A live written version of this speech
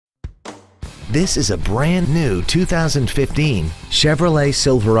This is a brand new 2015 Chevrolet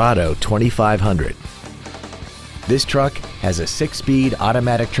Silverado 2500. This truck has a 6-speed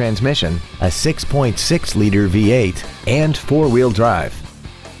automatic transmission, a 6.6-liter V8, and 4-wheel drive.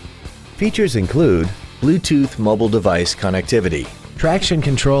 Features include Bluetooth mobile device connectivity, traction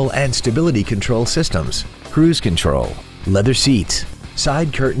control and stability control systems, cruise control, leather seats,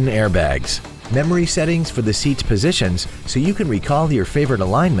 side curtain airbags, memory settings for the seat's positions so you can recall your favorite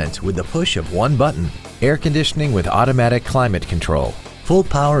alignment with the push of one button, air conditioning with automatic climate control, full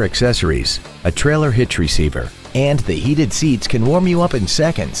power accessories, a trailer hitch receiver, and the heated seats can warm you up in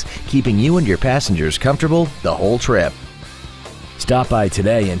seconds, keeping you and your passengers comfortable the whole trip. Stop by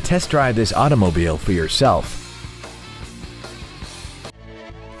today and test drive this automobile for yourself.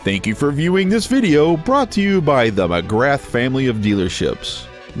 Thank you for viewing this video brought to you by the McGrath family of dealerships.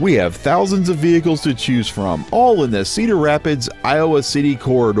 We have thousands of vehicles to choose from, all in the Cedar Rapids, Iowa City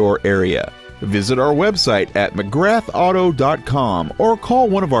corridor area. Visit our website at mcgrathauto.com or call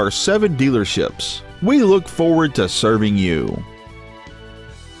one of our 7 dealerships. We look forward to serving you.